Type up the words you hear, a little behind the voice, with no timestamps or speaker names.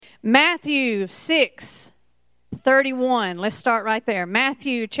Matthew 6:31. Let's start right there.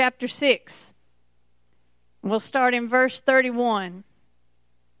 Matthew chapter 6. We'll start in verse 31.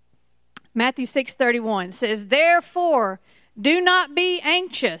 Matthew 6:31 says, "Therefore, do not be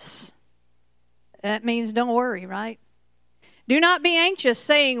anxious." That means don't worry, right? "Do not be anxious,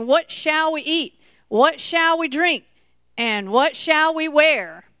 saying, what shall we eat? What shall we drink? And what shall we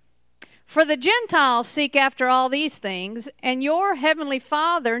wear? For the Gentiles seek after all these things, and your heavenly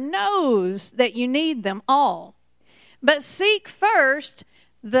Father knows that you need them all. But seek first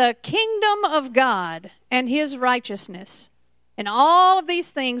the kingdom of God and his righteousness, and all of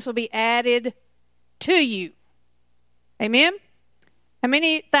these things will be added to you." Amen? How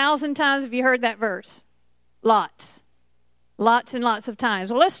many thousand times have you heard that verse? Lots. Lots and lots of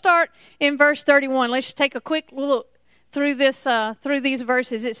times. Well, let's start in verse 31. Let's take a quick look through these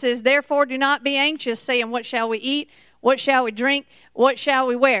verses. It says, "Therefore do not be anxious, saying, what shall we eat? What shall we drink? What shall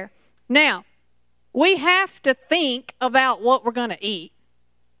we wear?" Now, we have to think about what we're going to eat.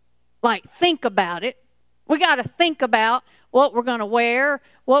 Like, think about it. We got to think about what we're going to wear,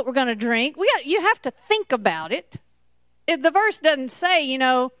 what we're going to drink. You have to think about it. The verse doesn't say,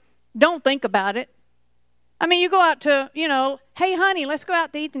 don't think about it. I mean, you go out to, hey, honey, let's go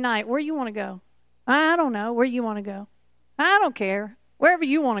out to eat tonight. Where you want to go? I don't know. Where you want to go? I don't care. Wherever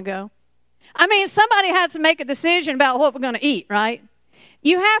you want to go. I mean, somebody has to make a decision about what we're going to eat, right?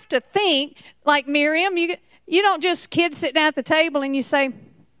 You have to think, like Miriam, you don't just kids sit down at the table and you say,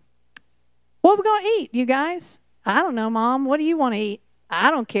 "What are we going to eat, you guys?" "I don't know, Mom. What do you want to eat?"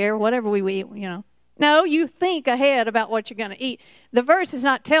 "I don't care. Whatever we eat, No, you think ahead about what you're going to eat. The verse is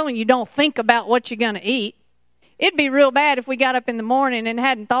not telling you don't think about what you're going to eat. It'd be real bad if we got up in the morning and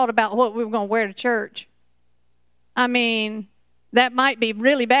hadn't thought about what we were going to wear to church. I mean, that might be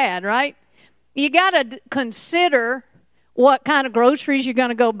really bad, right? You got to consider what kind of groceries you're going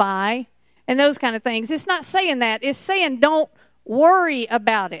to go buy and those kind of things. It's not saying that. It's saying don't worry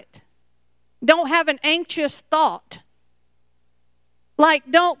about it. Don't have an anxious thought. Like,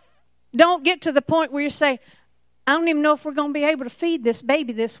 don't get to the point where you say, "I don't even know if we're going to be able to feed this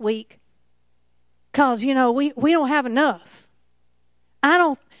baby this week because, we don't have enough. I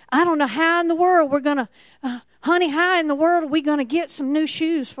don't know how in the world we're going to, honey, how in the world are we going to get some new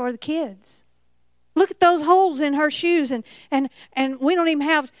shoes for the kids? Look at those holes in her shoes and we don't even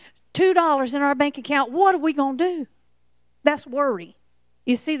have $2 in our bank account. What are we going to do?" That's worry.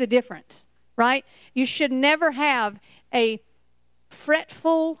 You see the difference, right? You should never have a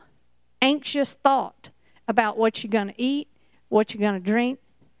fretful, anxious thought about what you're going to eat, what you're going to drink,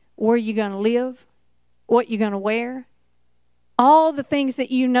 where you're going to live, what you're going to wear. All the things that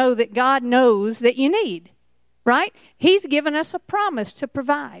you know that God knows that you need, right? He's given us a promise to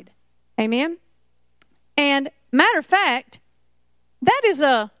provide. Amen? And matter of fact, that is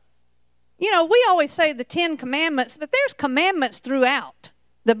we always say the 10 commandments, but there's commandments throughout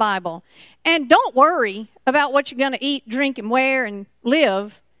the Bible. And don't worry about what you're going to eat, drink, and wear and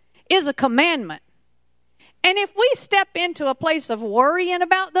live is a commandment. And if we step into a place of worrying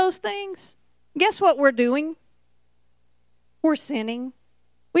about those things, guess what we're doing? We're sinning.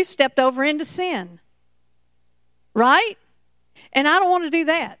 We've stepped over into sin. Right? And I don't want to do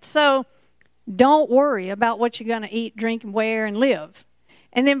that. So don't worry about what you're going to eat, drink, and wear and live.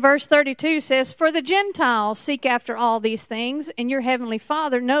 And then verse 32 says, "For the Gentiles seek after all these things, and your heavenly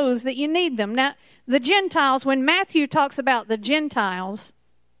Father knows that you need them." Now, the Gentiles, when Matthew talks about the Gentiles,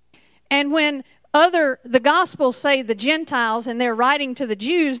 and when the Gospels say the Gentiles and they're writing to the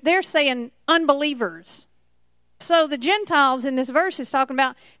Jews, they're saying unbelievers. So the Gentiles in this verse is talking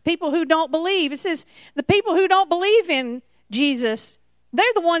about people who don't believe. It says the people who don't believe in Jesus, they're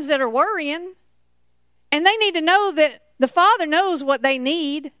the ones that are worrying. And they need to know that the Father knows what they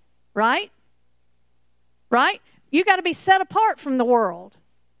need, right? Right? You got to be set apart from the world.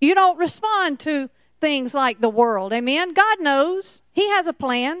 You don't respond to things like the world. Amen? God knows. He has a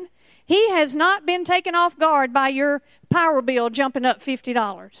plan. He has not been taken off guard by your power bill jumping up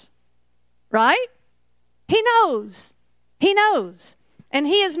 $50. Right? He knows. He knows. And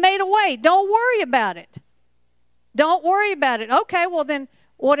He has made a way. Don't worry about it. Don't worry about it. Okay, well then,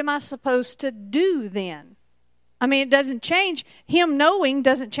 what am I supposed to do then? I mean, it doesn't change. Him knowing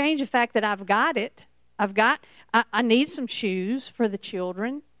doesn't change the fact that I've got it. I need some shoes for the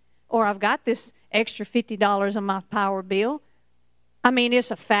children. Or I've got this extra $50 on my power bill. I mean, it's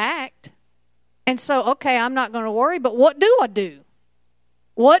a fact. And so, okay, I'm not going to worry, but what do I do?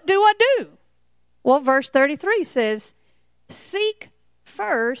 What do I do? Well, verse 33 says, "Seek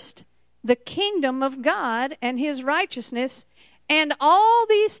first the kingdom of God and His righteousness, and all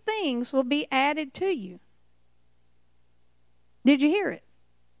these things will be added to you." Did you hear it?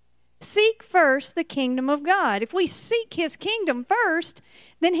 Seek first the kingdom of God. If we seek his kingdom first,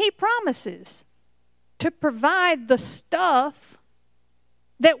 then he promises to provide the stuff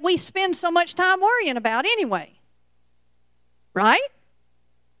that we spend so much time worrying about anyway. Right?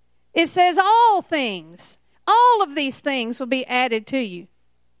 It says all of these things will be added to you.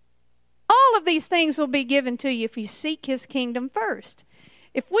 All of these things will be given to you if you seek his kingdom first.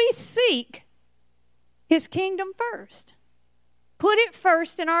 If we seek his kingdom first, put it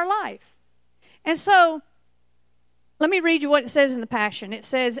first in our life. And so, let me read you what it says in the Passion. It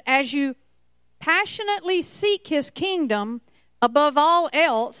says, as you passionately seek his kingdom above all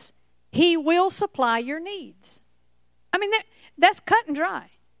else, he will supply your needs. I mean, that's cut and dry,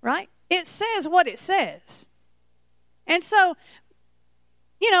 right? It says what it says. And so,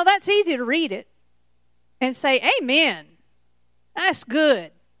 that's easy to read it and say, amen. That's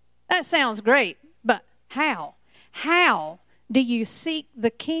good. That sounds great. But how? How do you seek the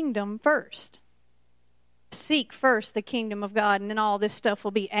kingdom first? Seek first the kingdom of God, and then all this stuff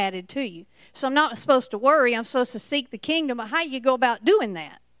will be added to you. So I'm not supposed to worry. I'm supposed to seek the kingdom. But how do you go about doing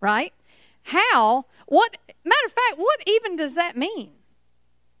that, right? How? Matter of fact, what even does that mean?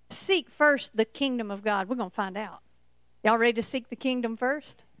 Seek first the kingdom of God. We're going to find out. Y'all ready to seek the kingdom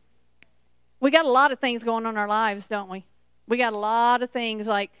first? We got a lot of things going on in our lives, don't we? We got a lot of things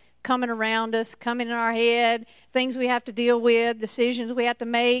like coming around us, coming in our head, things we have to deal with, decisions we have to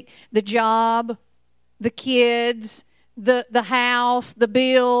make, the job, the kids, the house, the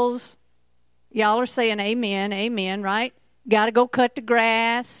bills. Y'all are saying amen, amen, right? Got to go cut the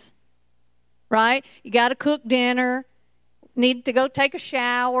grass, right? You got to cook dinner. Need to go take a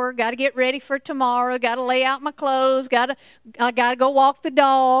shower. Got to get ready for tomorrow. Got to lay out my clothes. I got to go walk the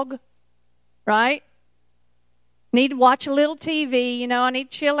dog, right? Need to watch a little TV. I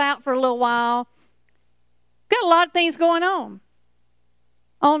need to chill out for a little while. Got a lot of things going on.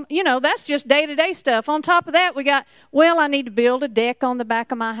 That's just day-to-day stuff. On top of that, we got, I need to build a deck on the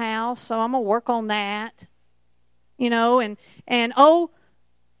back of my house, so I'm going to work on that. The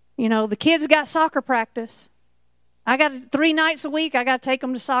kids got soccer practice. I got 3 nights a week, I got to take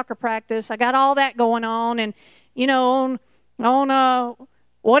them to soccer practice. I got all that going on. And, on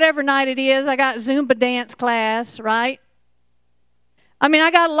whatever night it is, I got Zumba dance class, right? I mean,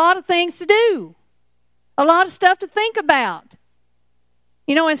 I got a lot of things to do. A lot of stuff to think about.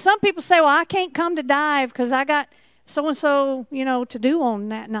 And some people say, well, I can't come to dive because I got so-and-so, to do on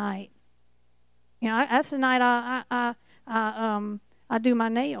that night. That's the night I do my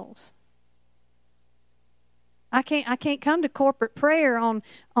nails. I can't come to corporate prayer on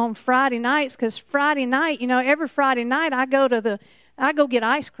Friday nights because Friday night, every Friday night I go get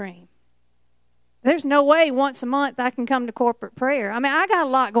ice cream. There's no way once a month I can come to corporate prayer. I mean, I got a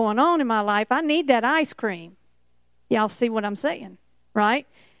lot going on in my life. I need that ice cream. Y'all see what I'm saying, right?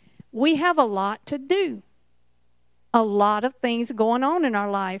 We have a lot to do. A lot of things going on in our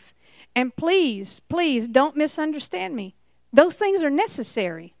life. And please don't misunderstand me. Those things are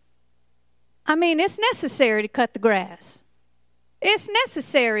necessary. I mean, it's necessary to cut the grass. It's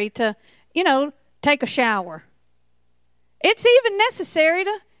necessary to, take a shower. It's even necessary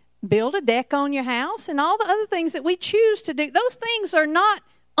to build a deck on your house and all the other things that we choose to do. Those things are not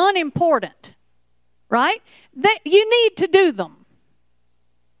unimportant, right? You need to do them.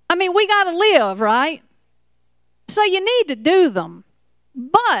 I mean, we got to live, right? So you need to do them.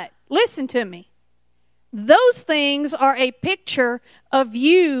 But, listen to me. Those things are a picture of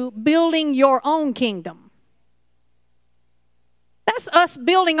you building your own kingdom. That's us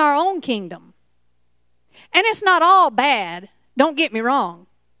building our own kingdom. And it's not all bad. Don't get me wrong.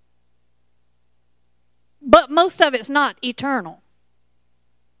 But most of it's not eternal.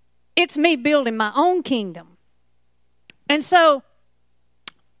 It's me building my own kingdom. And so,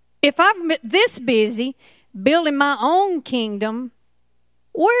 if I'm this busy building my own kingdom,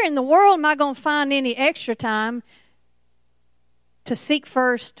 where in the world am I going to find any extra time to seek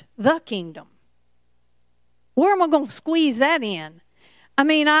first the kingdom? Where am I going to squeeze that in? I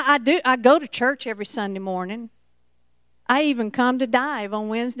mean, I go to church every Sunday morning. I even come to dive on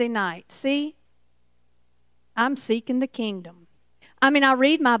Wednesday night. See? I'm seeking the kingdom. I mean, I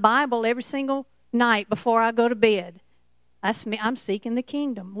read my Bible every single night before I go to bed. That's me. I'm seeking the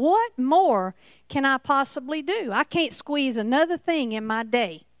kingdom. What more can I possibly do? I can't squeeze another thing in my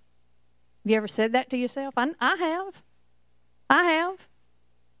day. Have you ever said that to yourself? I have.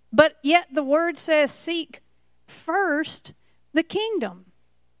 But yet the word says seek first the kingdom.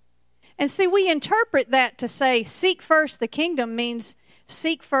 And see, we interpret that to say seek first the kingdom means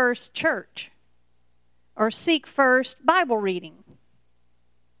seek first church or seek first Bible reading.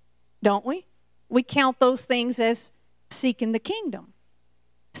 Don't we? We count those things as seeking the kingdom.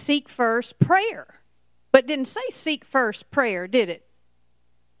 seek first prayer. But didn't say seek first prayer, did it?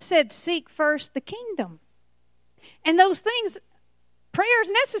 It said seek first the kingdom. And those things, prayer is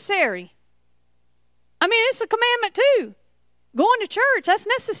necessary. I mean, it's a commandment too. Going to church, that's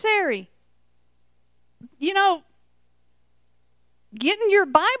necessary. You know, getting your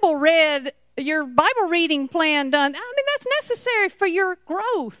Bible read, your Bible reading plan done, I mean, that's necessary for your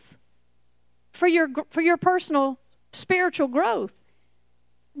growth, for your personal spiritual growth.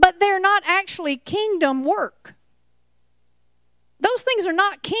 But they're not actually kingdom work. Those things are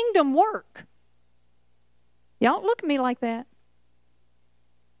not kingdom work. Y'all don't look at me like that.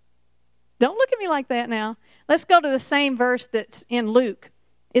 Don't look at me like that now. Let's go to the same verse that's in Luke.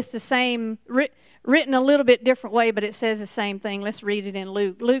 It's the same, written a little bit different way, but it says the same thing. Let's read it in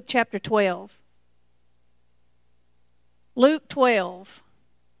Luke. Luke chapter 12. Luke 12,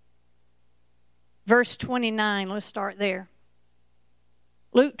 verse 29. Let's start there.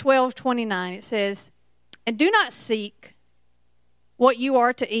 Luke 12:29. It says, "And do not seek what you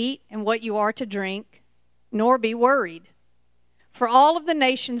are to eat and what you are to drink, nor be worried. For all of the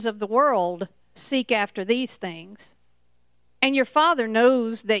nations of the world seek after these things, and your Father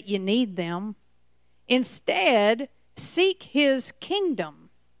knows that you need them. Instead, seek His kingdom,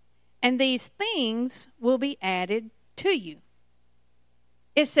 and these things will be added to you."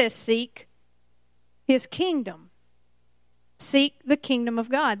 It says seek His kingdom. Seek the kingdom of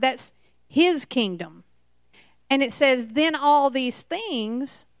God. That's His kingdom. And it says, then all these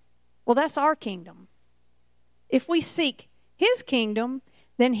things, well, that's our kingdom. If we seek His kingdom,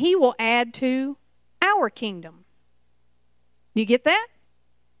 then He will add to our kingdom. You get that?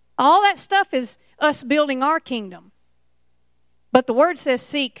 All that stuff is us building our kingdom. But the Word says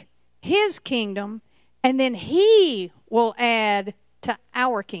seek His kingdom, and then He will add to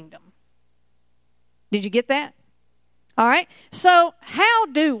our kingdom. Did you get that? All right. So how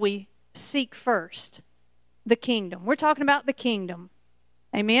do we seek first the kingdom? We're talking about the kingdom.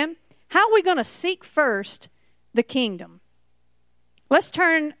 Amen? How are we going to seek first the kingdom? Let's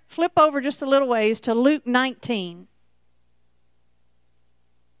flip over just a little ways to Luke 19.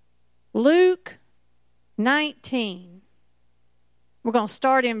 Luke 19. We're going to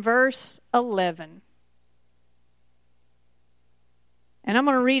start in verse 11. And I'm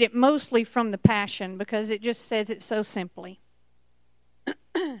going to read it mostly from the Passion because it just says it so simply.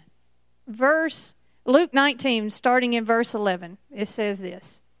 Luke 19, starting in verse 11, it says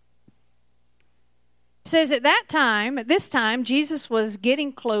this. It says, at this time, Jesus was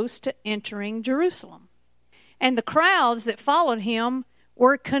getting close to entering Jerusalem. And the crowds that followed Him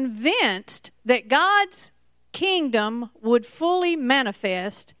were convinced that God's kingdom would fully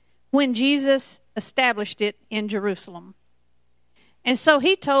manifest when Jesus established it in Jerusalem. And so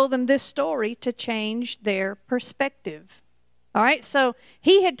He told them this story to change their perspective. All right, so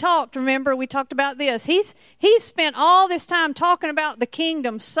He had talked, remember, we talked about this. He's spent all this time talking about the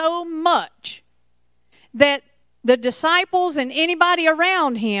kingdom so much that the disciples and everybody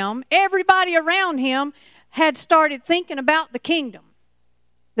around Him had started thinking about the kingdom.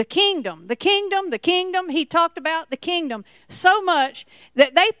 The kingdom, the kingdom, the kingdom. He talked about the kingdom so much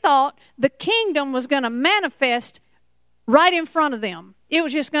that they thought the kingdom was going to manifest right in front of them. It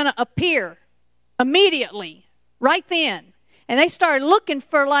was just going to appear immediately, right then. And they started looking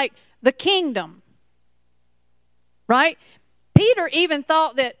for like the kingdom. Right? Peter even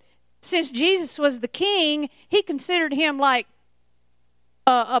thought that since Jesus was the king, he considered Him like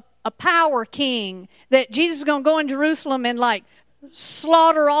a power king. That Jesus is going to go in Jerusalem and like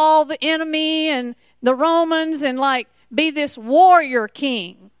slaughter all the enemy and the Romans and like be this warrior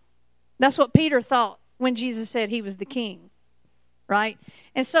king. That's what Peter thought when Jesus said He was the king, right?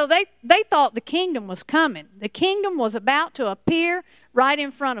 And so they thought the kingdom was coming. The kingdom was about to appear right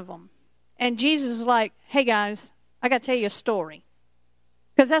in front of them. And Jesus is like, hey guys, I got to tell you a story.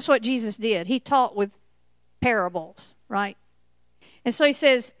 Because that's what Jesus did. He taught with parables, right? And so he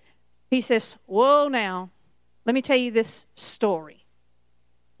says, whoa now, let me tell you this story.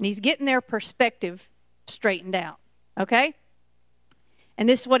 And He's getting their perspective straightened out, okay? And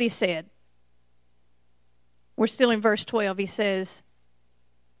this is what He said. We're still in verse 12. He says,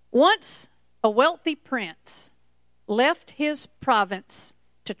 once a wealthy prince left his province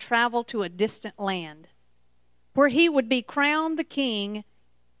to travel to a distant land where he would be crowned the king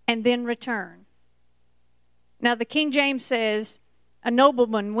and then return. Now the King James says, a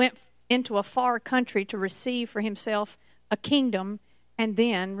nobleman went into a far country to receive for himself a kingdom and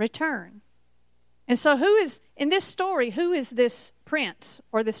then return. And so in this story, who is this prince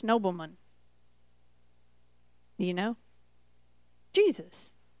or this nobleman? Do you know?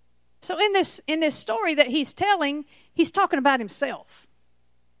 Jesus. So in this story that He's telling, He's talking about Himself.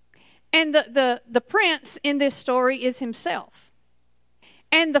 And the prince in this story is himself.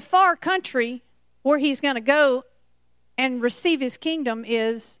 And the far country where he's going to go and receive his kingdom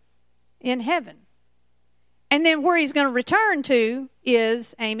is in heaven. And then where he's going to return to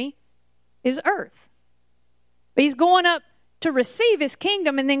is, Amy, is earth. But he's going up to receive his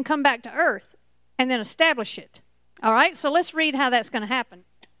kingdom and then come back to earth and then establish it. All right, so let's read how that's going to happen.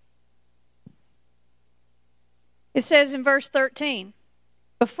 It says in verse 13,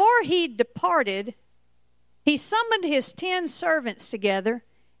 before he departed, he summoned his 10 servants together,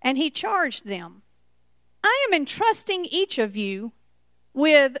 and he charged them, I am entrusting each of you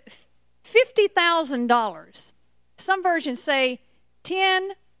with $50,000. Some versions say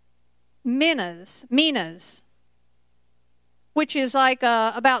 10 minas, which is like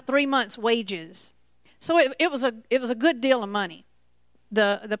about 3 months' wages. So it was a good deal of money.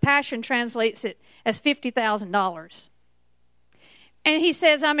 The Passion translates it as $50,000. And he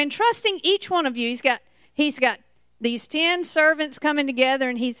says, I'm entrusting each one of you. He's got these 10 servants coming together,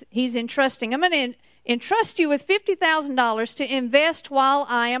 and he's entrusting. I'm going to entrust you with $50,000 to invest while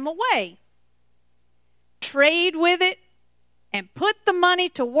I am away. Trade with it and put the money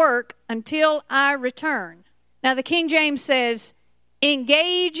to work until I return. Now the King James says,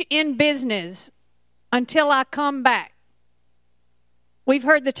 engage in business until I come back. We've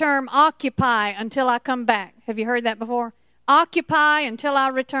heard the term occupy until I come back. Have you heard that before? Occupy until I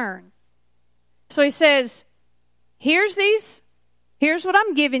return. So he says, here's what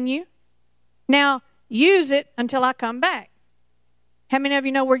I'm giving you. Now use it until I come back. How many of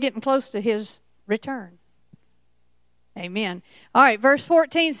you know we're getting close to his return? Amen. All right, verse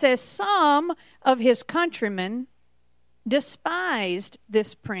 14 says, some of his countrymen despised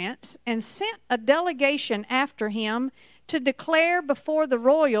this prince and sent a delegation after him to declare before the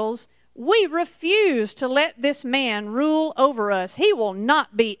royals, we refuse to let this man rule over us. He will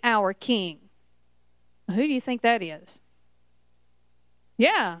not be our king. Who do you think that is?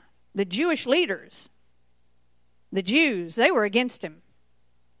 Yeah, the Jewish leaders. The Jews, they were against him.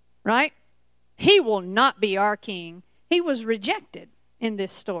 Right? He will not be our king. He was rejected in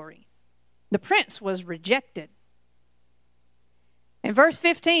this story. The prince was rejected. And verse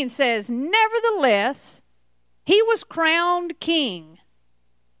 15 says, nevertheless, he was crowned king,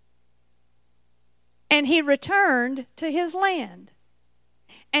 and he returned to his land.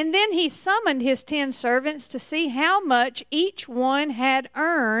 And then he summoned his 10 servants to see how much each one had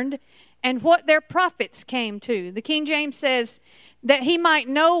earned and what their profits came to. The King James says that he might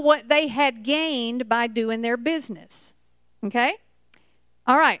know what they had gained by doing their business. Okay?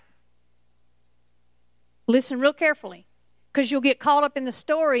 All right. Listen real carefully, because you'll get caught up in the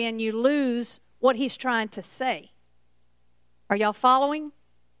story and you lose what he's trying to say. Are y'all following?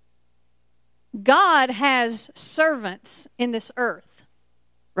 God has servants in this earth,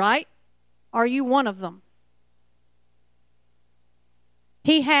 right? Are you one of them?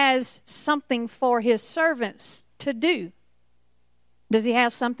 He has something for his servants to do. Does he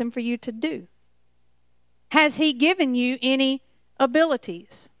have something for you to do? Has he given you any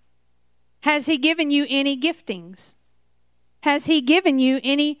abilities? Has he given you any giftings? Has he given you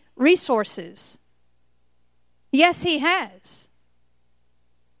any resources? Yes, he has.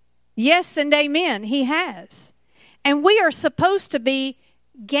 Yes and amen, he has. And we are supposed to be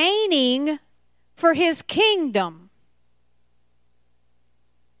gaining for his kingdom.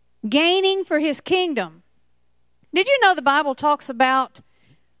 Gaining for his kingdom. Did you know the Bible talks about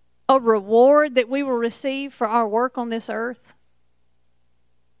a reward that we will receive for our work on this earth?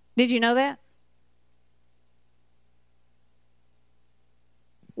 Did you know that?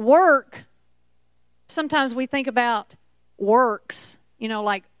 Work, sometimes we think about works,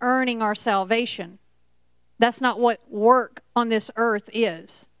 like earning our salvation. That's not what work on this earth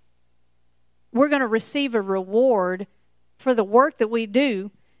is. We're going to receive a reward for the work that we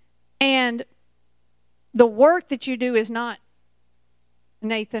do. And the work that you do is not,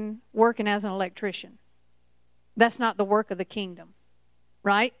 Nathan, working as an electrician. That's not the work of the kingdom,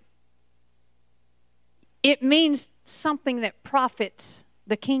 right? It means something that profits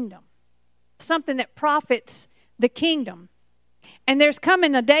the kingdom. Something that profits the kingdom. And there's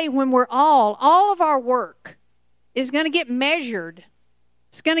coming a day when we're all of our work is going to get measured.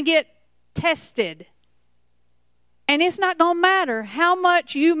 It's going to get tested. And it's not going to matter how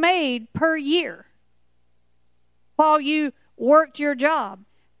much you made per year while you worked your job.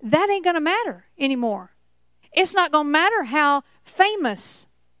 That ain't going to matter anymore. It's not going to matter how famous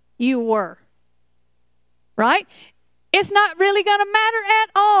you were. Right? It's not really going to matter at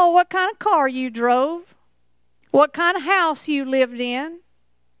all what kind of car you drove, what kind of house you lived in.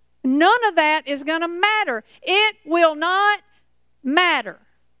 None of that is going to matter. It will not matter.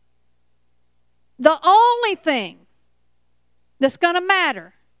 The only thing that's going to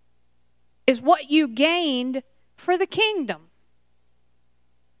matter is what you gained for the kingdom.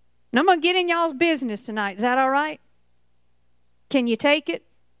 And I'm going to get in y'all's business tonight. Is that all right? Can you take it?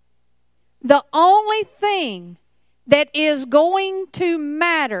 The only thing that is going to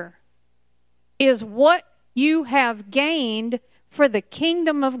matter is what you have gained for the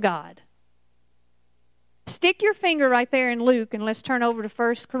kingdom of God. Stick your finger right there in Luke and let's turn over to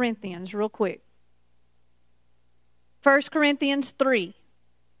 1 Corinthians real quick. 1 Corinthians 3.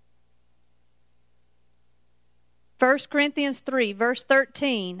 1 Corinthians 3, verse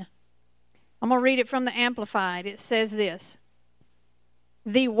 13. I'm going to read it from the Amplified. It says this: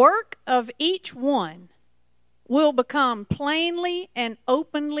 the work of each one will become plainly and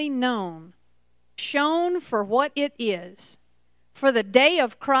openly known, shown for what it is. For the day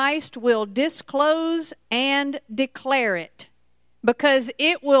of Christ will disclose and declare it, because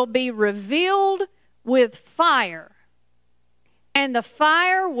it will be revealed with fire. And the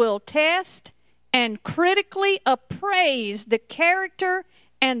fire will test and critically appraise the character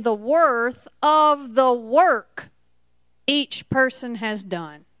and the worth of the work each person has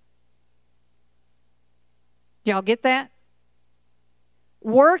done. Y'all get that?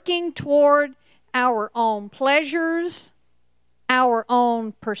 Working toward our own pleasures, our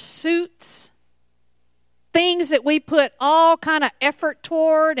own pursuits, things that we put all kind of effort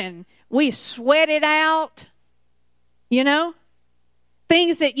toward and we sweat it out, you know?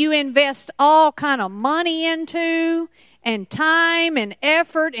 Things that you invest all kind of money into and time and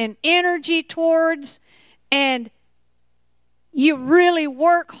effort and energy towards, and you really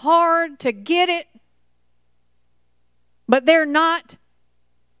work hard to get it, but they're not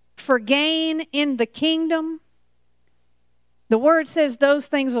for gain in the kingdom. The word says those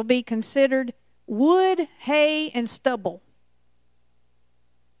things will be considered wood, hay, and stubble.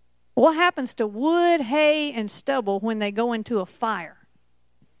 What happens to wood, hay, and stubble when they go into a fire?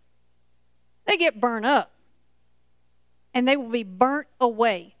 They get burnt up, and they will be burnt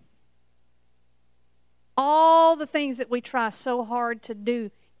away. All the things that we try so hard to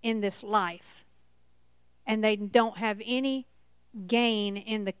do in this life, and they don't have any gain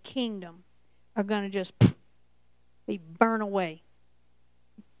in the kingdom, are going to just be burnt away,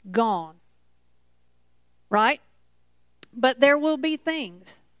 gone. Right? But there will be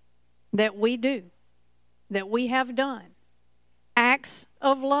things that we do, that we have done, acts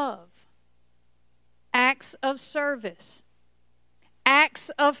of love, acts of service, acts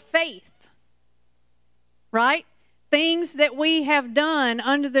of faith, right? Things that we have done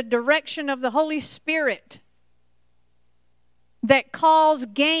under the direction of the Holy Spirit that cause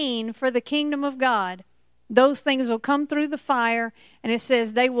gain for the kingdom of God. Those things will come through the fire, and it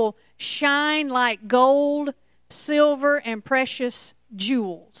says they will shine like gold, silver, and precious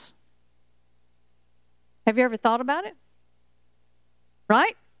jewels. Have you ever thought about it?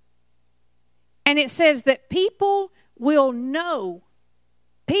 Right? And it says that people will know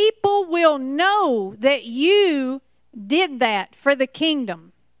that you did that for the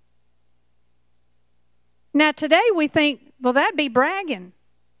kingdom. Now today we think, well, that'd be bragging.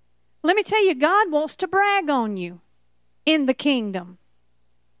 Let me tell you, God wants to brag on you in the kingdom.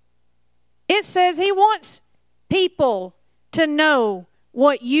 It says He wants people to know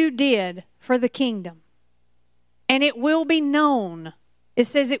what you did for the kingdom. And it will be known. It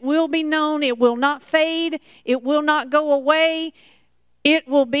says it will be known. It will not fade. It will not go away. It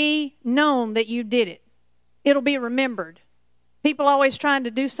will be known that you did it. It'll be remembered. People always trying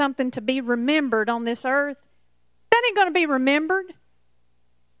to do something to be remembered on this earth. That ain't going to be remembered.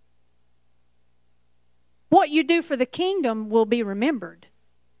 What you do for the kingdom will be remembered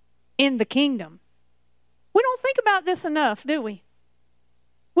in the kingdom. We don't think about this enough, do we?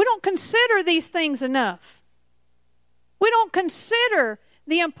 We don't consider these things enough. We don't consider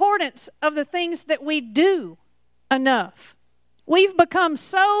the importance of the things that we do enough. We've become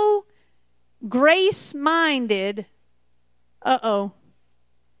so grace-minded.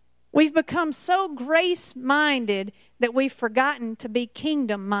 We've become so grace-minded that we've forgotten to be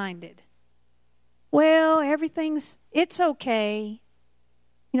kingdom-minded. Well, it's okay.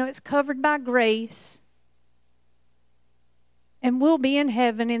 You know, it's covered by grace. And we'll be in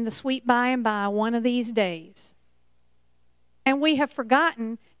heaven in the sweet by and by one of these days. And we have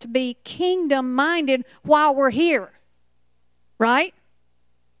forgotten to be kingdom-minded while we're here. Right?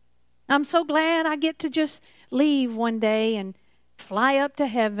 I'm so glad I get to just leave one day and fly up to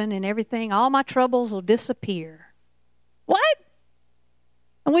heaven and everything. All my troubles will disappear. What?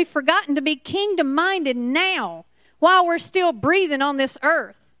 And we've forgotten to be kingdom-minded now while we're still breathing on this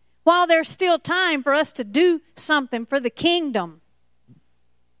earth. While there's still time for us to do something for the kingdom.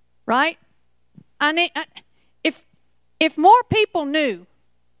 Right? If more people knew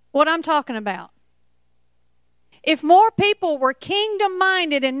what I'm talking about, if more people were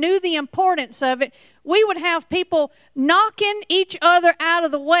kingdom-minded and knew the importance of it, we would have people knocking each other out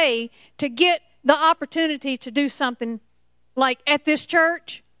of the way to get the opportunity to do something like at this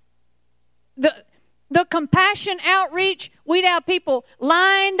church. The compassion outreach, we'd have people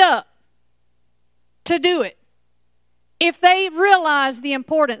lined up to do it if they realized the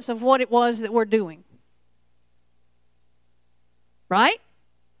importance of what it was that we're doing. Right?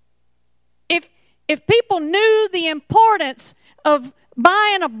 If people knew the importance of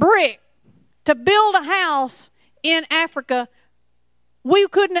buying a brick to build a house in Africa, we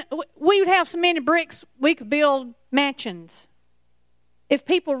would have so many bricks we could build mansions. If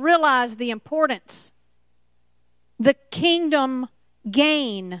people realized the importance, the kingdom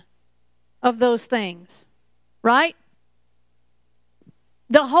gain of those things, right?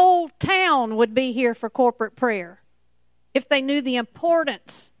 The whole town would be here for corporate prayer if they knew the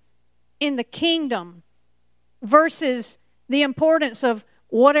importance in the kingdom versus the importance of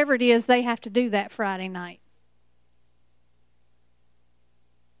whatever it is they have to do that Friday night.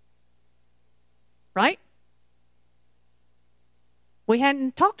 Right? We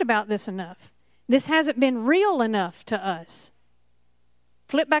hadn't talked about this enough. This hasn't been real enough to us.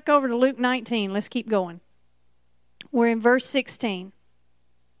 Flip back over to Luke 19. Let's keep going. We're in verse 16.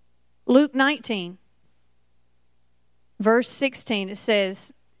 Luke 19. Verse 16, it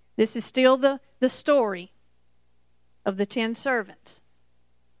says, this is still the story of the 10 servants.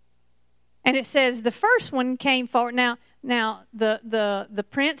 And it says the first one came forward. Now the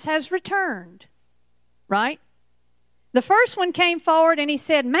prince has returned, right? The first one came forward and he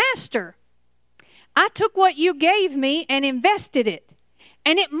said, Master, I took what you gave me and invested it,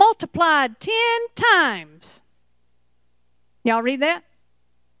 and it multiplied 10 times. Y'all read that?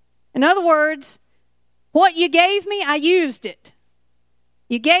 In other words, what you gave me, I used it.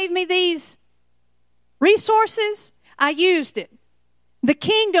 You gave me these resources, I used it. The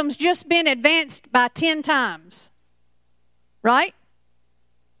kingdom's just been advanced by 10 times. Right?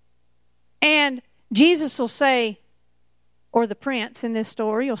 And Jesus will say, or the prince in this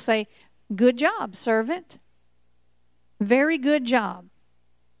story will say, good job, servant. Very good job.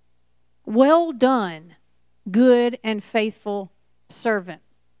 Well done, good and faithful servant.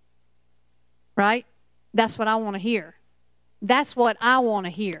 Right? That's what I want to hear. That's what I want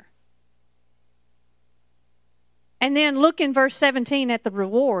to hear. And then look in verse 17 at the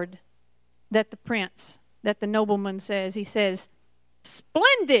reward that the prince, that the nobleman says. He says,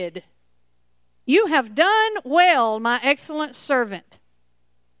 Splendid! You have done well, my excellent servant.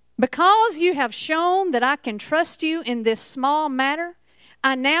 Because you have shown that I can trust you in this small matter,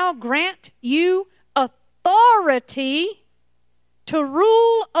 I now grant you authority to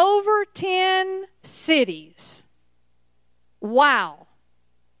rule over 10 cities. Wow.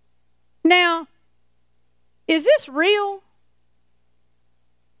 Now, is this real?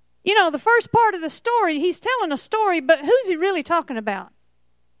 You know, the first part of the story, he's telling a story, but who's he really talking about?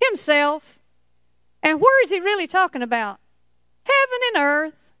 Himself. And where is he really talking about? Heaven and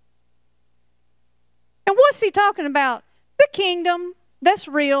earth. And what's he talking about? The kingdom. That's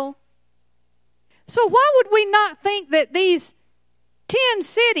real. So why would we not think that these 10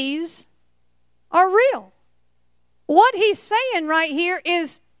 cities are real? What he's saying right here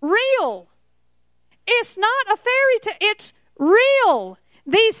is real. It's not a fairy tale. It's real.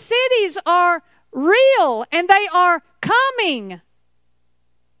 These cities are real and they are coming.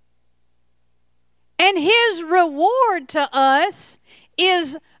 And his reward to us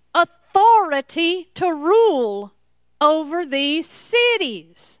is authority to rule over these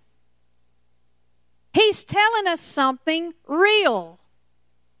cities. He's telling us something real.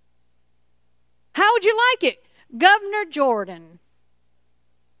 How would you like it? Governor Jordan.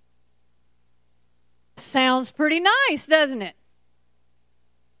 Sounds pretty nice, doesn't it?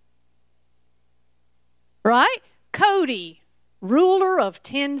 Right? Cody, ruler of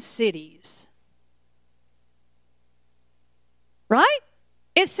 10 cities. Right?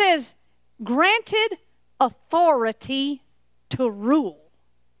 It says, granted authority to rule.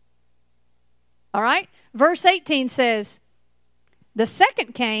 All right? Verse 18 says, the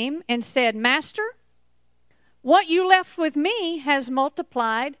second came and said, Master, what you left with me has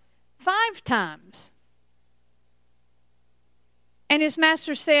multiplied 5 times. And his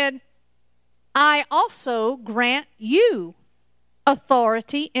master said, I also grant you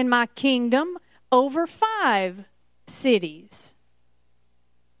authority in my kingdom over 5 cities.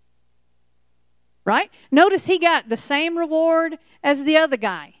 Right? Notice he got the same reward as the other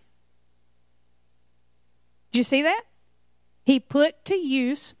guy. Did you see that? He put to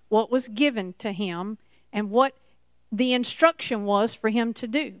use what was given to him and what the instruction was for him to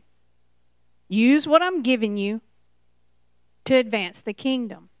do. Use what I'm giving you to advance the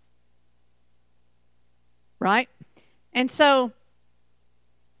kingdom. Right? And so,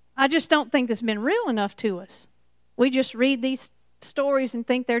 I just don't think that's been real enough to us. We just read these stories and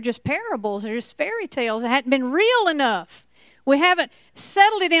think they're just parables, they're just fairy tales. It hadn't been real enough. We haven't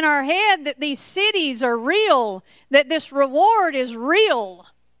settled it in our head that these cities are real, that this reward is real.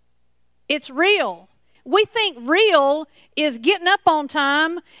 It's real. We think real is getting up on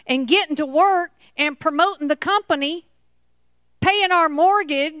time and getting to work and promoting the company, paying our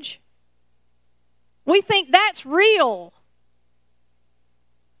mortgage. We think that's real.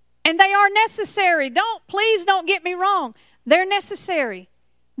 And they are necessary. Please don't get me wrong. They're necessary.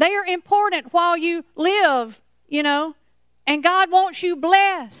 They are important while you live, and God wants you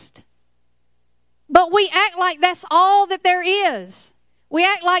blessed. But we act like that's all that there is. We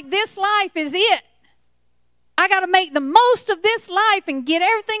act like this life is it. I got to make the most of this life and get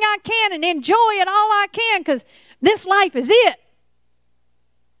everything I can and enjoy it all I can because this life is it.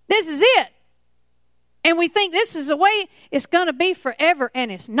 This is it. And we think this is the way it's going to be forever,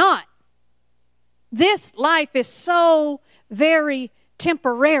 and it's not. This life is so very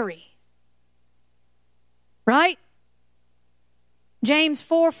temporary. Right? James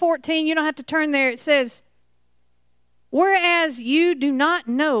 4:14, you don't have to turn there. It says, whereas you do not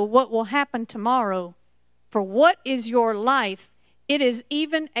know what will happen tomorrow, for what is your life? It is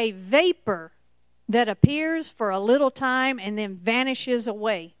even a vapor that appears for a little time and then vanishes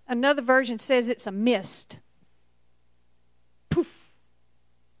away. Another version says it's a mist. Poof.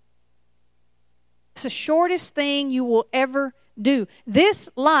 It's the shortest thing you will ever do. This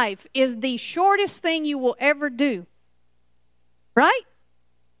life is the shortest thing you will ever do. Right?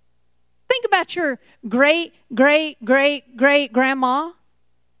 Think about your great-great-great-great-grandma.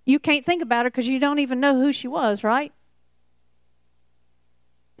 You can't think about her because you don't even know who she was, right?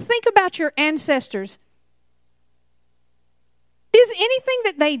 Think about your ancestors. Is anything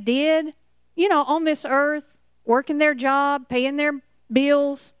that they did, on this earth, working their job, paying their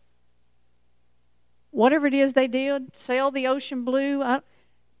bills, whatever it is they did, sail the ocean blue,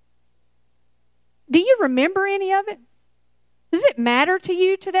 do you remember any of it? Does it matter to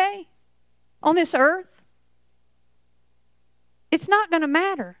you today on this earth? It's not going to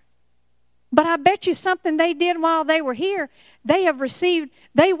matter. But I bet you something they did while they were here, they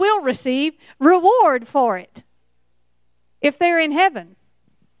will receive reward for it if they're in heaven.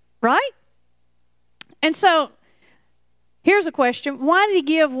 Right? And so, here's a question. Why did he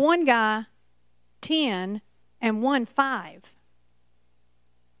give one guy 10 and one 5?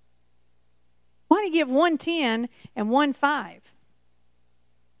 Why did he give one 10 and one 5?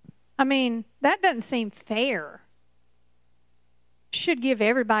 I mean, that doesn't seem fair. Should give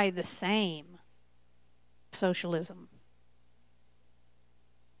everybody the same. Socialism.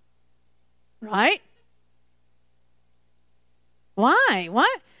 Right? Why?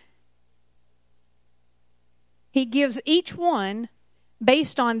 He gives each one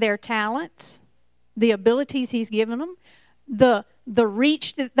based on their talents, the abilities he's given them, the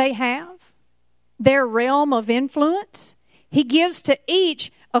reach that they have, their realm of influence. He gives to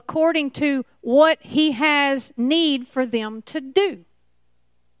each according to what he has need for them to do.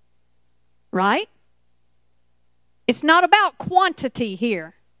 Right? It's not about quantity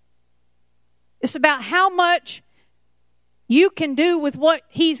here. It's about how much you can do with what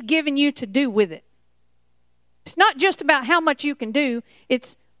he's given you to do with it. It's not just about how much you can do.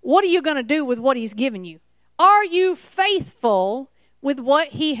 It's what are you going to do with what he's given you? Are you faithful with what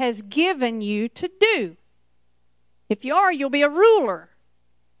he has given you to do? If you are, you'll be a ruler.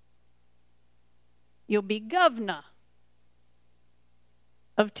 You'll be governor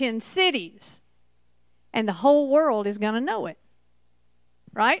of 10 cities. And the whole world is going to know it.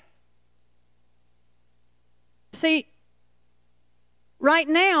 Right? See, right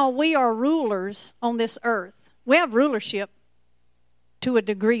now we are rulers on this earth. We have rulership to a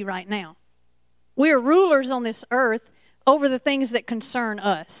degree right now. We are rulers on this earth over the things that concern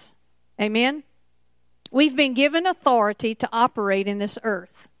us. Amen? We've been given authority to operate in this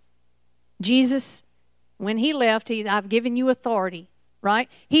earth. Jesus, when he left, I've given you authority. Right?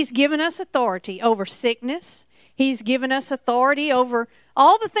 He's given us authority over sickness. He's given us authority over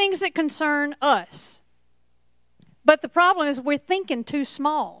all the things that concern us. But the problem is we're thinking too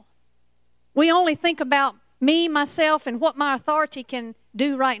small. We only think about me, myself, and what my authority can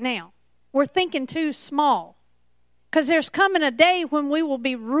do right now. We're thinking too small. Because there's coming a day when we will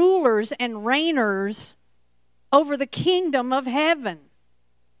be rulers and reigners over the kingdom of heaven,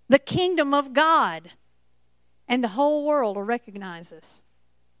 the kingdom of God. And the whole world will recognize us.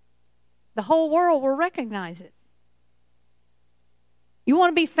 The whole world will recognize it. You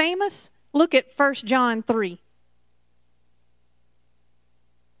want to be famous? Look at 1 John 3.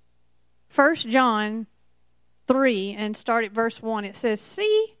 1 John 3 and start at verse 1. It says,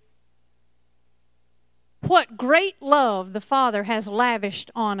 "See what great love the Father has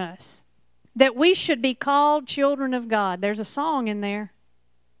lavished on us, that we should be called children of God." There's a song in there.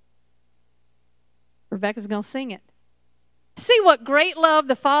 Rebecca's going to sing it. "See what great love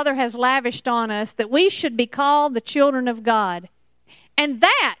the Father has lavished on us, that we should be called the children of God. And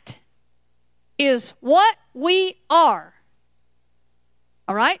that is what we are."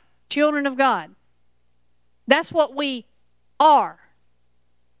 All right? Children of God. That's what we are.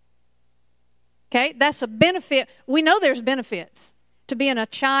 Okay? That's a benefit. We know there's benefits to being a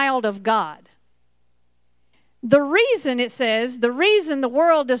child of God. The reason, it says, the reason the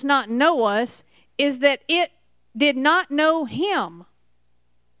world does not know us is that it did not know Him.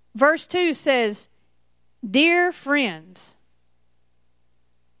 Verse 2 says, "Dear friends."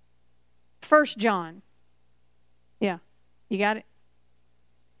 1 John. Yeah, you got it?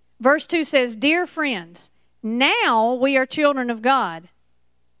 Verse 2 says, "Dear friends, now we are children of God,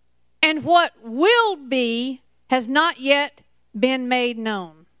 and what will be has not yet been made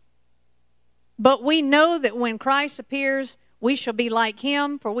known. But we know that when Christ appears, we shall be like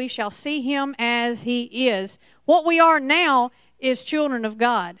Him, for we shall see Him as He is." What we are now is children of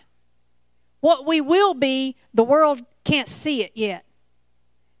God. What we will be, the world can't see it yet.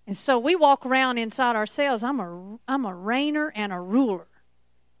 And so we walk around inside ourselves, I'm a reigner and a ruler.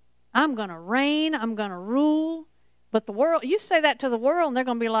 I'm going to reign, I'm going to rule. But the world, you say that to the world and they're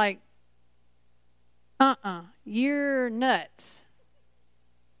going to be like, you're nuts.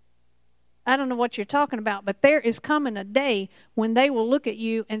 I don't know what you're talking about, but there is coming a day when they will look at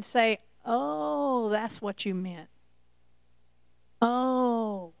you and say, "Oh, that's what you meant.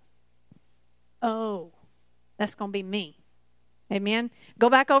 Oh, that's going to be me." Amen. Go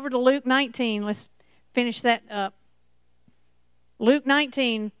back over to Luke 19. Let's finish that up. Luke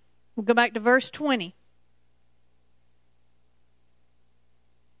 19, we'll go back to verse 20.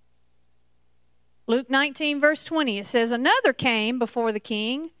 Luke 19, verse 20, it says, "Another came before the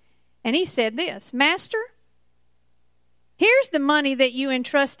king, and he said this, 'Master, here's the money that you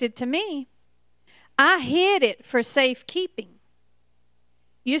entrusted to me. I hid it for safekeeping.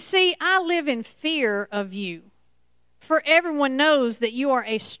 You see, I live in fear of you, for everyone knows that you are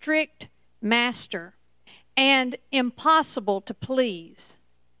a strict master and impossible to please.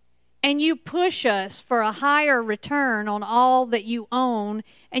 And you push us for a higher return on all that you own,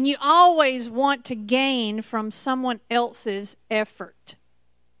 and you always want to gain from someone else's effort.'"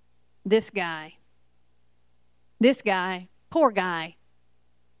 This guy, poor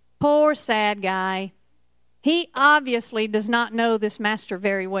sad guy, he obviously does not know this master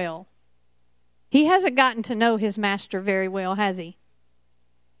very well. He hasn't gotten to know his master very well, has he?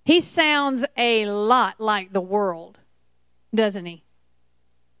 He sounds a lot like the world, doesn't he?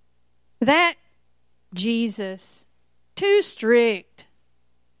 That Jesus, too strict,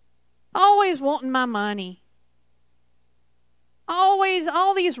 always wanting my money, always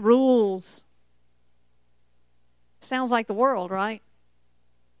all these rules. Sounds like the world, right?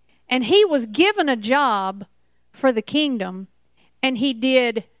 And he was given a job for the kingdom, and he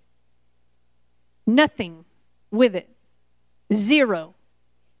did nothing with it. Zero.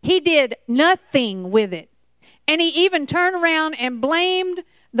 He did nothing with it. And he even turned around and blamed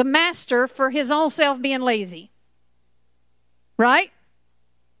the master for his own self being lazy. Right?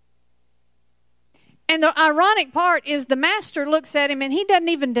 And the ironic part is the master looks at him and he doesn't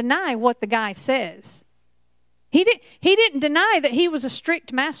even deny what the guy says. He didn't deny that he was a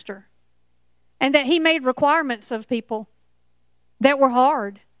strict master and that he made requirements of people that were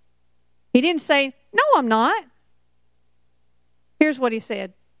hard. He didn't say, "No, I'm not." Here's what he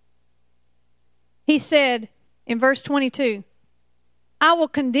said. He said in verse 22, "I will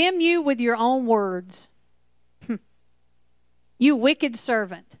condemn you with your own words. You wicked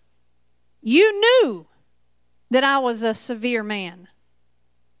servant. You knew that I was a severe man,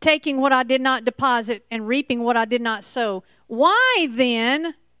 taking what I did not deposit and reaping what I did not sow. Why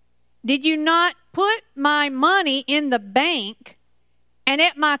then did you not put my money in the bank, and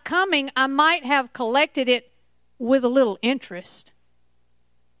at my coming I might have collected it with a little interest?"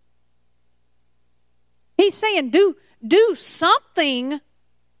 He's saying, do something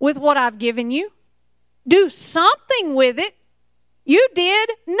with what I've given you. Do something with it. You did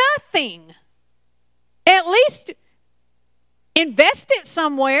nothing. At least invest it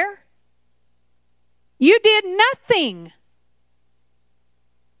somewhere. You did nothing.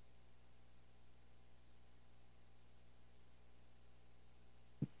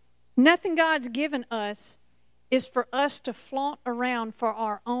 Nothing God's given us is for us to flaunt around for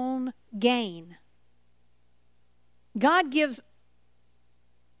our own gain. God gives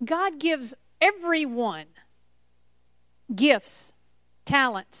everyone gifts,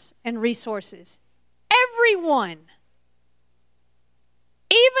 talents, and resources. Everyone.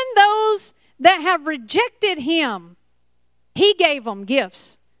 Even those that have rejected Him, He gave them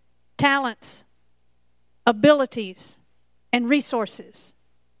gifts, talents, abilities, and resources.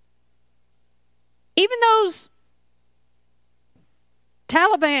 Even those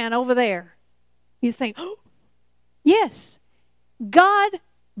Taliban over there, you think, oh, yes, God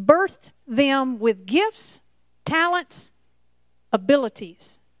birthed them with gifts, talents,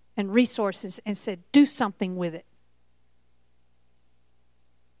 abilities, and resources and said, do something with it.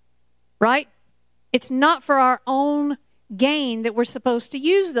 Right? It's not for our own gain that we're supposed to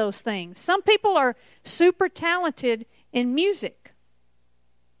use those things. Some people are super talented in music.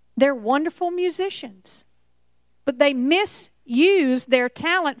 They're wonderful musicians. But they misuse their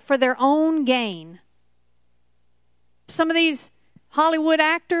talent for their own gain. Some of these Hollywood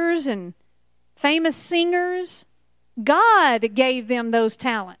actors and famous singers, God gave them those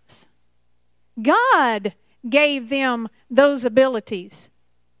talents. God gave them those abilities.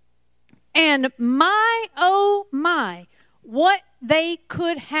 And my, oh my, what they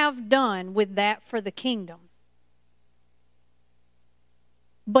could have done with that for the kingdom.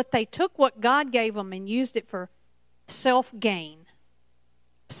 But they took what God gave them and used it for self-gain.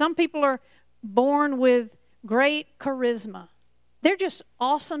 Some people are born with great charisma. They're just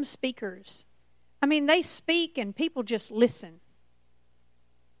awesome speakers. I mean, they speak and people just listen.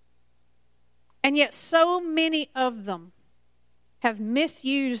 And yet so many of them have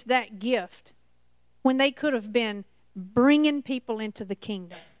misused that gift when they could have been bringing people into the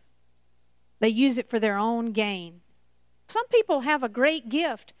kingdom. They use it for their own gain. Some people have a great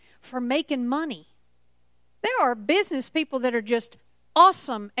gift for making money. There are business people that are just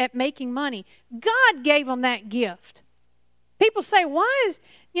awesome at making money. God gave them that gift. People say, why is,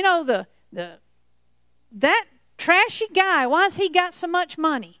 that trashy guy, why has he got so much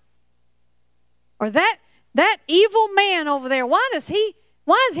money? Or that evil man over there, why does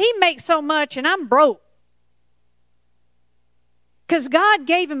he make so much and I'm broke? Because God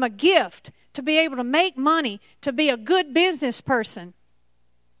gave him a gift to be able to make money, to be a good business person.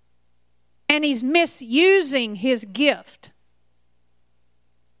 And he's misusing his gift.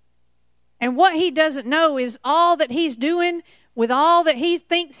 And what he doesn't know is all that he's doing with all that he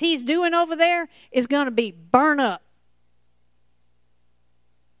thinks he's doing over there is going to be burned up.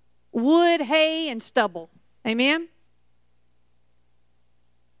 Wood, hay, and stubble. Amen?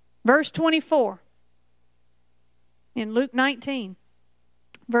 Verse 24 in Luke 19.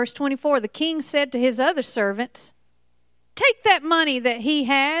 Verse 24, the king said to his other servants, take that money that he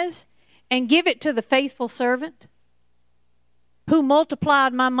has and give it to the faithful servant who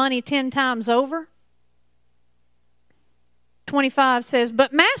multiplied my money 10 times over. 25 says,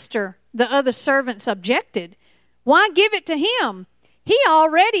 but master, the other servants objected. Why give it to him? He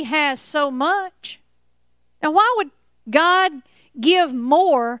already has so much. Now, why would God give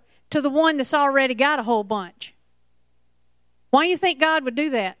more to the one that's already got a whole bunch? Why do you think God would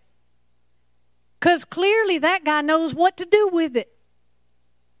do that? Because clearly that guy knows what to do with it.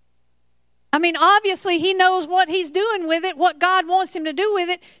 I mean, obviously he knows what he's doing with it, what God wants him to do with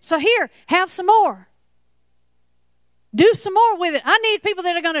it. So here, have some more. Do some more with it. I need people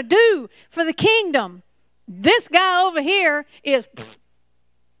that are going to do for the kingdom. This guy over here he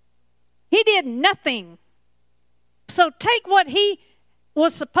did nothing. So take what he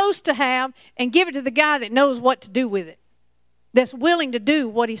was supposed to have and give it to the guy that knows what to do with it. That's willing to do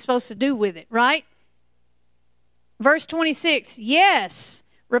what he's supposed to do with it, right? Verse 26, yes,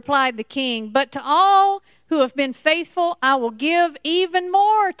 replied the king, but to all who have been faithful, I will give even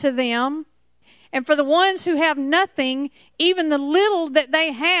more to them. And for the ones who have nothing, even the little that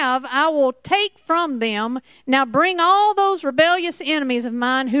they have, I will take from them. Now bring all those rebellious enemies of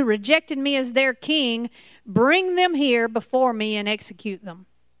mine who rejected me as their king, bring them here before me and execute them.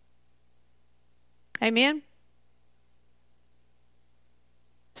 Amen?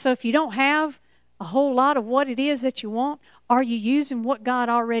 So if you don't have a whole lot of what it is that you want, are you using what God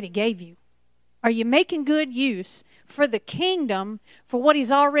already gave you? Are you making good use for the kingdom, for what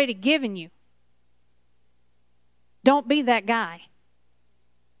he's already given you? Don't be that guy.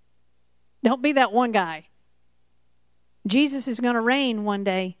 Don't be that one guy. Jesus is going to reign one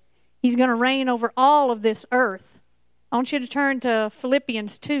day. He's going to reign over all of this earth. I want you to turn to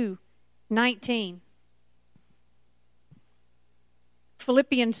Philippians 2:19.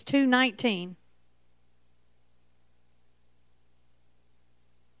 Philippians 2:19.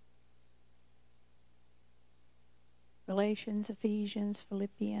 Galatians, Ephesians,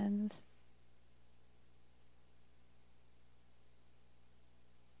 Philippians.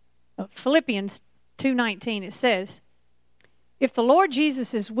 Philippians 2:19, it says, "If the Lord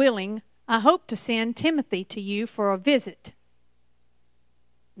Jesus is willing, I hope to send Timothy to you for a visit."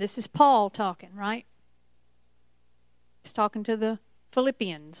 This is Paul talking, right? He's talking to the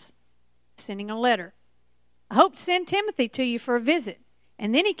Philippians, sending a letter. "I hope to send Timothy to you for a visit,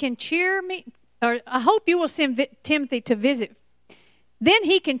 and then he can cheer me, or I hope you will send Timothy to visit. Then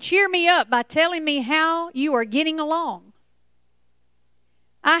he can cheer me up by telling me how you are getting along.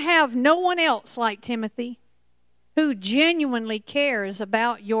 I have no one else like Timothy who genuinely cares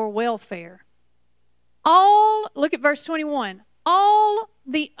about your welfare. Look at verse 21. All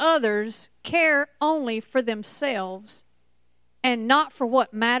the others care only for themselves and not for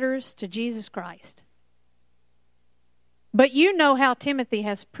what matters to Jesus Christ. But you know how Timothy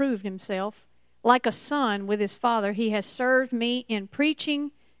has proved himself. Like a son with his father, he has served me in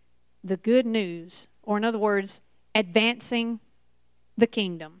preaching the good news." Or in other words, advancing the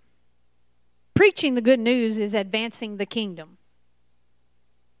kingdom. Preaching the good news is advancing the kingdom.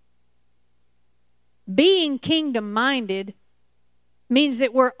 Being kingdom-minded means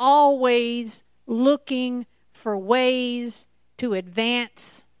that we're always looking for ways to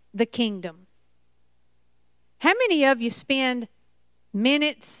advance the kingdom. How many of you spend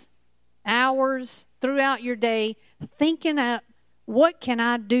minutes, hours throughout your day thinking of what can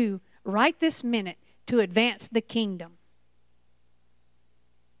I do right this minute to advance the kingdom?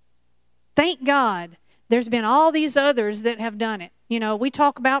 Thank God there's been all these others that have done it. You know, we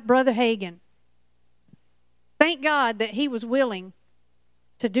talk about Brother Hagin. Thank God that he was willing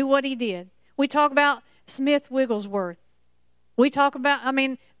to do what he did. We talk about Smith Wigglesworth. We talk about,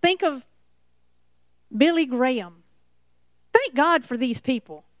 think of Billy Graham. Thank God for these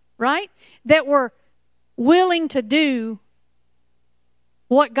people, right? That were willing to do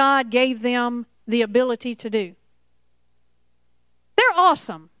what God gave them the ability to do. They're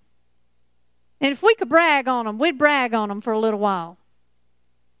awesome. And if we could brag on them, we'd brag on them for a little while.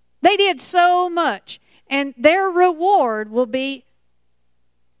 They did so much, and their reward will be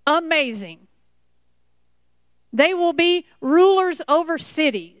amazing. They will be rulers over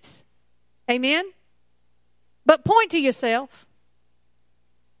cities. Amen? But point to yourself.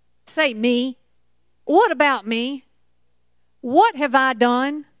 Say, me. What about me? What have I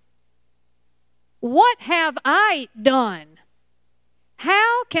done? What have I done?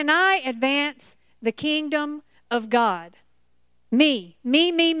 How can I advance the kingdom of God? Me. I'm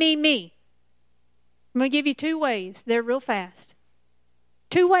going to give you 2 ways. They're real fast.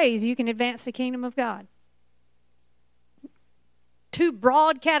 2 ways you can advance the kingdom of God. 2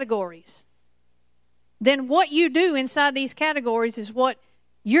 broad categories. Then what you do inside these categories is what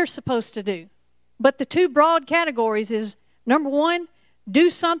you're supposed to do. But the 2 broad categories is, number 1, do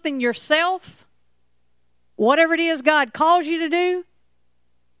something yourself, whatever it is God calls you to do.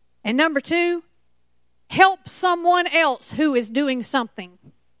 And number 2, help someone else who is doing something.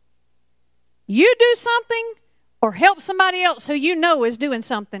 You do something or help somebody else who you know is doing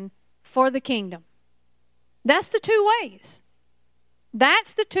something for the kingdom. That's the 2 ways.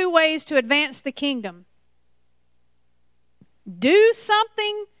 That's the 2 ways to advance the kingdom. Do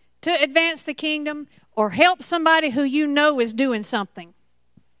something to advance the kingdom or help somebody who you know is doing something.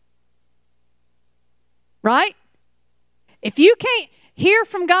 Right? If you can't hear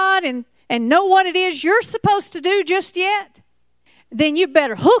from God and know what it is you're supposed to do just yet, then you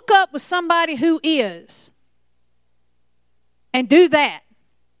better hook up with somebody who is. And do that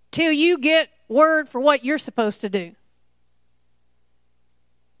till you get word for what you're supposed to do.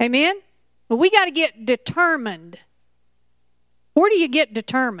 Amen? But we got to get determined. Where do you get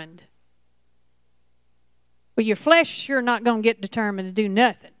determined? Well, your flesh sure not going to get determined to do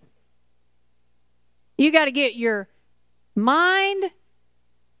nothing. You got to get your mind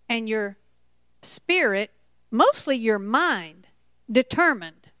and your spirit, mostly your mind,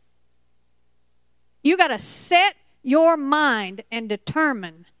 determined. You got to set your mind and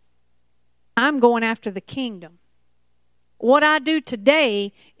determine, I'm going after the kingdom. What I do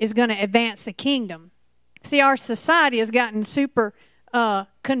today is going to advance the kingdom. See, our society has gotten super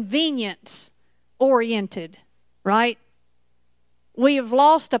convenience oriented, right? We have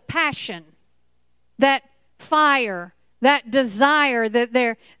lost a passion, that fire, that desire that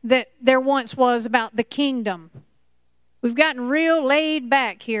there once was about the kingdom. We've gotten real laid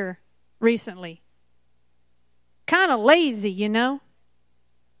back here recently. Kind of lazy, you know.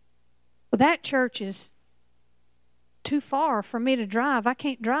 Well, that church is too far for me to drive. I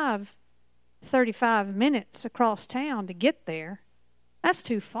can't drive 35 minutes across town to get there. That's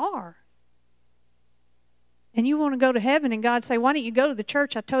too far. and you want to go to heaven, and God say, why don't you go to the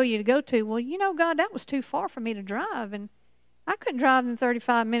church I told you to go to? Well, you know, God, that was too far for me to drive, and I couldn't drive in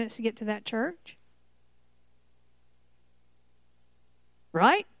 35 minutes to get to that church.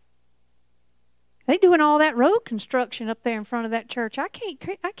 Right? They doing all that road construction up there in front of that church. I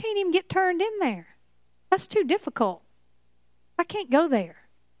can't even get turned in there. That's too difficult. I can't go there.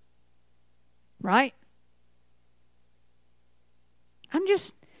 Right? I'm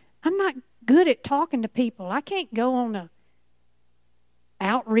not good at talking to people. I can't go on a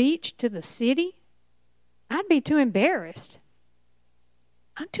outreach to the city. I'd be too embarrassed.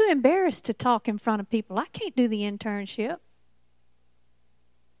 I'm too embarrassed to talk in front of people. I can't do the internship.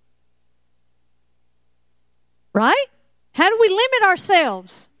 Right? How do we limit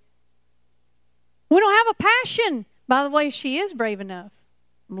ourselves? We don't have a passion. By the way, she is brave enough.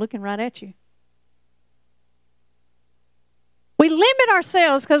 I'm looking right at you. We limit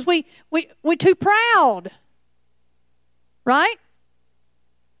ourselves because we're too proud. Right?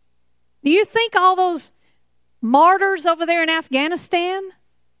 Do you think all those martyrs over there in Afghanistan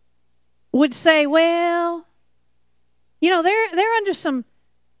would say, well, you know, they're under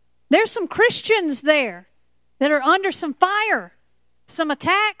there's some Christians there that are under some fire, some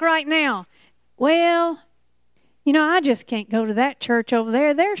attack right now. Well, you know, I just can't go to that church over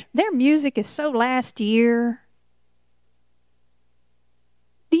there. Their music is so last year.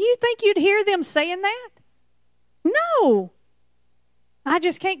 Do you think you'd hear them saying that? No. I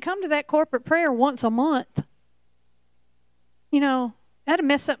just can't come to that corporate prayer once a month. You know, that'd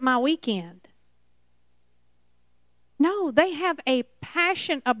mess up my weekend. No, they have a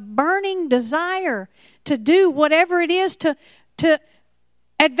passion, a burning desire to do whatever it is to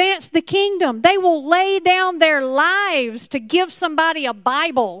advance the kingdom. They will lay down their lives to give somebody a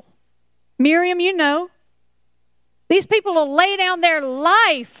Bible. Miriam, you know. These people will lay down their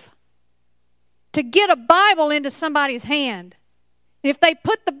life to get a Bible into somebody's hand. If they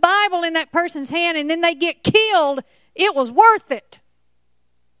put the Bible in that person's hand and then they get killed, it was worth it.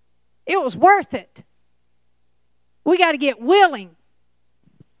 It was worth it. We got to get willing.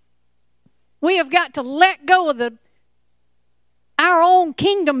 We have got to let go of our own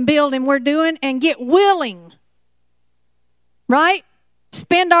kingdom building we're doing and get willing. Right?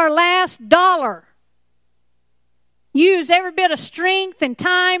 Spend our last dollar. Use every bit of strength and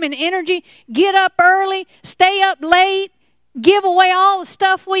time and energy. Get up early. Stay up late. Give away all the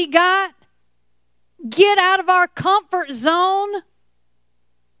stuff we got. Get out of our comfort zone.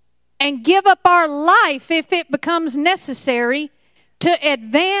 And give up our life if it becomes necessary to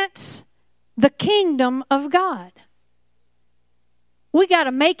advance the kingdom of God. We got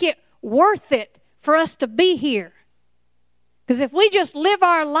to make it worth it for us to be here. Because if we just live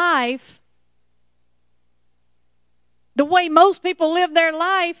our life the way most people live their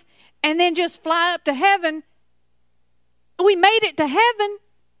life and then just fly up to heaven, we made it to heaven,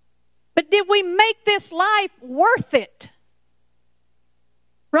 but did we make this life worth it?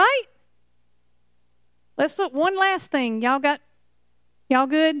 Right? Let's look one last thing. Y'all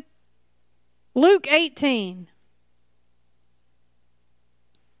good? Luke 18.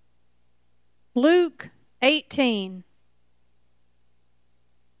 Luke 18.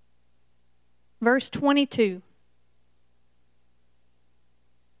 Verse 22.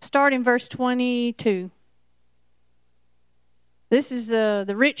 Start in verse 22. This is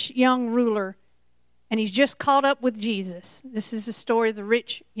the rich young ruler, and he's just caught up with Jesus. This is the story of the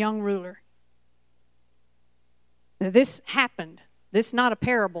rich young ruler. Now, this happened. This is not a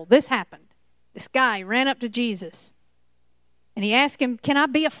parable. This happened. This guy ran up to Jesus, and he asked him, can I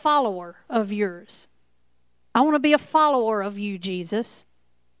be a follower of yours? I want to be a follower of you, Jesus.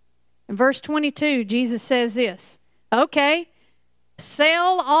 In verse 22, Jesus says this, okay,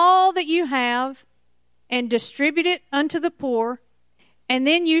 sell all that you have and distribute it unto the poor, and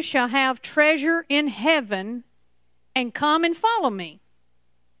then you shall have treasure in heaven, and come and follow me.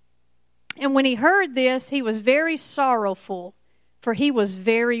 And when he heard this, he was very sorrowful, for he was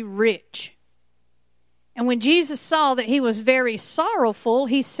very rich. And when Jesus saw that he was very sorrowful,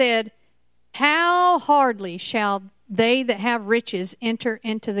 he said, how hardly shall they that have riches enter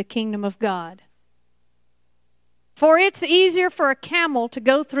into the kingdom of God? For it's easier for a camel to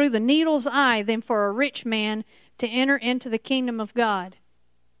go through the needle's eye than for a rich man to enter into the kingdom of God.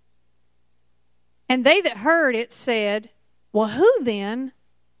 And they that heard it said, well, who then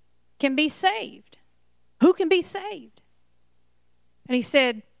can be saved? Who can be saved? And he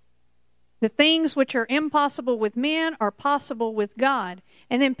said, the things which are impossible with men are possible with God.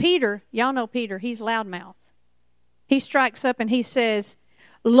 And then Peter, y'all know Peter, he's loudmouth. He strikes up and he says,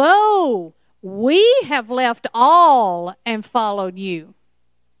 lo, we have left all and followed you.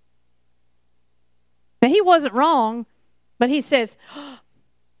 Now, he wasn't wrong, but he says,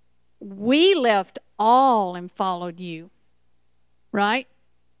 we left all and followed you. Right?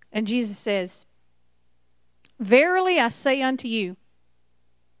 And Jesus says, verily I say unto you,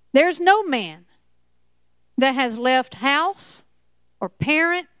 there's no man that has left house or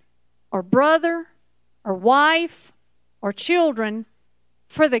parent or brother or wife or children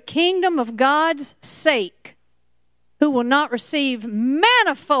for the kingdom of God's sake who will not receive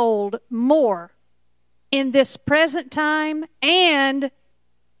manifold more in this present time and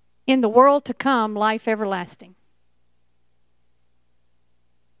in the world to come, life everlasting.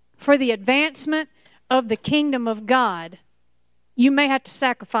 For the advancement of the kingdom of God, you may have to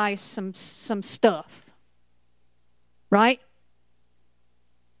sacrifice some stuff. Right?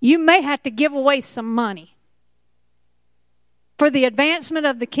 You may have to give away some money. For the advancement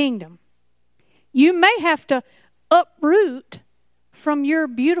of the kingdom, you may have to uproot from your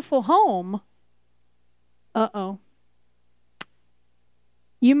beautiful home.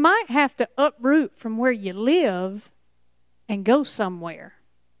 You might have to uproot from where you live and go somewhere.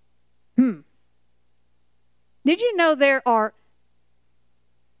 Did you know there are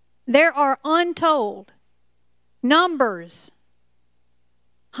untold numbers,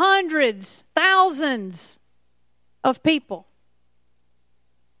 hundreds, thousands of people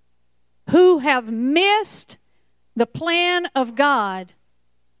who have missed the plan of God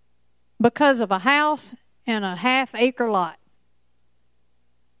because of a house and a half-acre lot?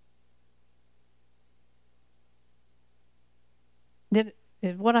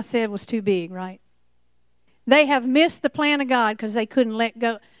 What I said was too big, right? They have missed the plan of God because they couldn't let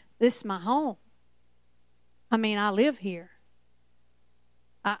go. This is my home. I mean, I live here.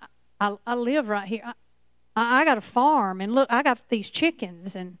 I live right here. I got a farm, and look, I got these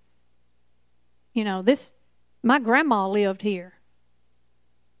chickens, and my grandma lived here.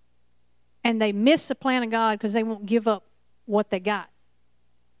 And they miss the plan of God because they won't give up what they got.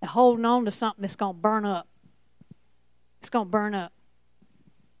 They're holding on to something that's going to burn up. It's going to burn up.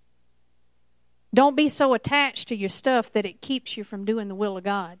 Don't be so attached to your stuff that it keeps you from doing the will of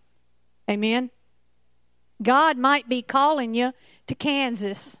God. Amen? God might be calling you to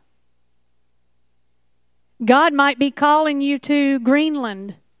Kansas. God might be calling you to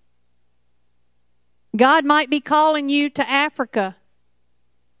Greenland. God might be calling you to Africa.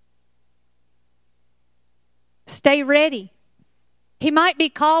 Stay ready. He might be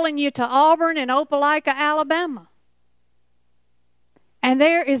calling you to Auburn and Opelika, Alabama. And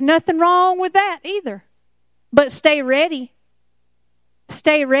there is nothing wrong with that either. But stay ready.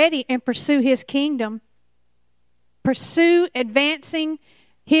 Stay ready and pursue His kingdom. Pursue advancing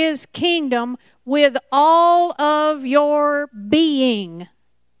His kingdom with all of your being.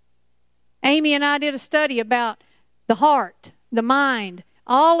 Amy and I did a study about the heart, the mind,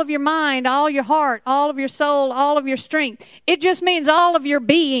 all of your mind, all your heart, all of your soul, all of your strength. It just means all of your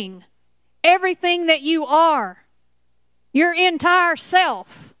being. Everything that you are. Your entire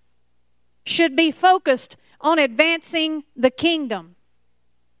self should be focused on advancing the kingdom.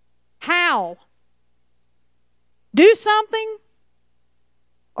 How? Do something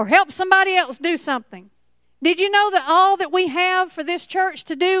or help somebody else do something. Did you know that all that we have for this church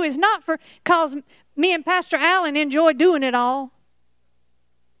to do is not because me and Pastor Allen enjoy doing it all.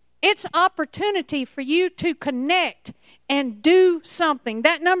 It's opportunity for you to connect and do something.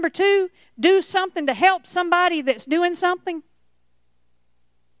 That number 2, do something to help somebody that's doing something.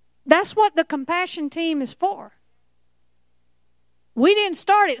 That's what the compassion team is for. We didn't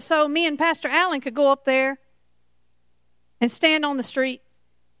start it so me and Pastor Allen could go up there and stand on the street.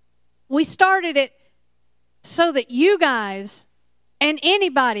 We started it so that you guys and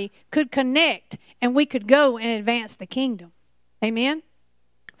anybody could connect and we could go and advance the kingdom. Amen?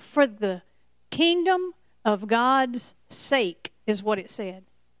 For the kingdom of God's sake is what it said.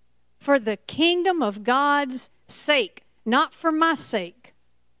 For the kingdom of God's sake, not for my sake.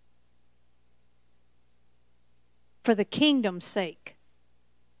 For the kingdom's sake.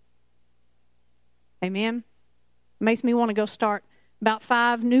 Amen? Makes me want to go start about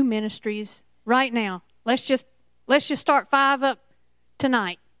 5 new ministries right now. Let's just start 5 up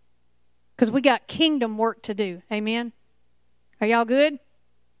tonight. Because we got kingdom work to do. Amen? Are y'all good?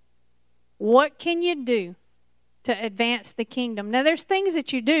 What can you do to advance the kingdom? Now, there's things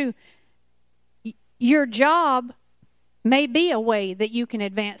that you do. Your job may be a way that you can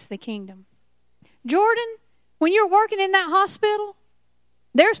advance the kingdom. Jordan, when you're working in that hospital,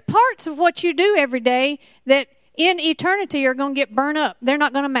 there's parts of what you do every day that in eternity are going to get burned up. They're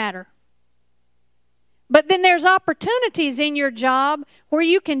not going to matter. But then there's opportunities in your job where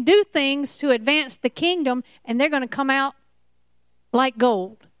you can do things to advance the kingdom, and they're going to come out like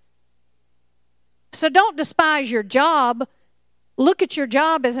gold. So don't despise your job. Look at your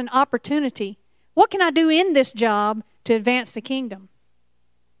job as an opportunity. What can I do in this job to advance the kingdom?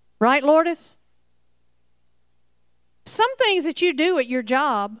 Right, Lourdes? Some things that you do at your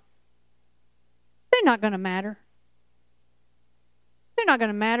job, they're not going to matter. They're not going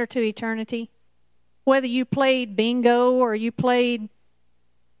to matter to eternity. Whether you played bingo or you played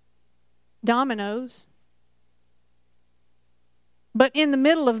dominoes. But in the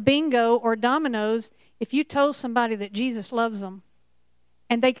middle of bingo or dominoes, if you told somebody that Jesus loves them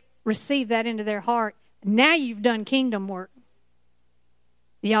and they receive that into their heart, now you've done kingdom work.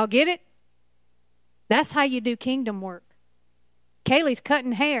 Y'all get it? That's how you do kingdom work. Kaylee's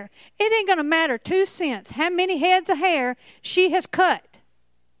cutting hair. It ain't going to matter 2 cents how many heads of hair she has cut.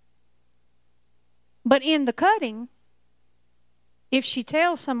 But in the cutting, if she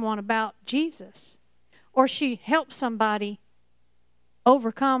tells someone about Jesus, or she helps somebody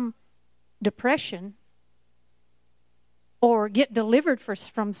overcome depression, or get delivered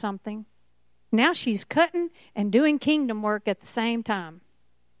from something, now she's cutting and doing kingdom work at the same time.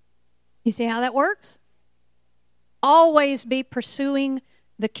 You see how that works? Always be pursuing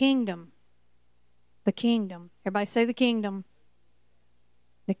the kingdom. The kingdom. Everybody say the kingdom.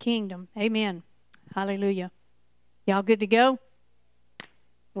 The kingdom. Amen. Hallelujah. Y'all good to go?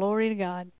 Glory to God.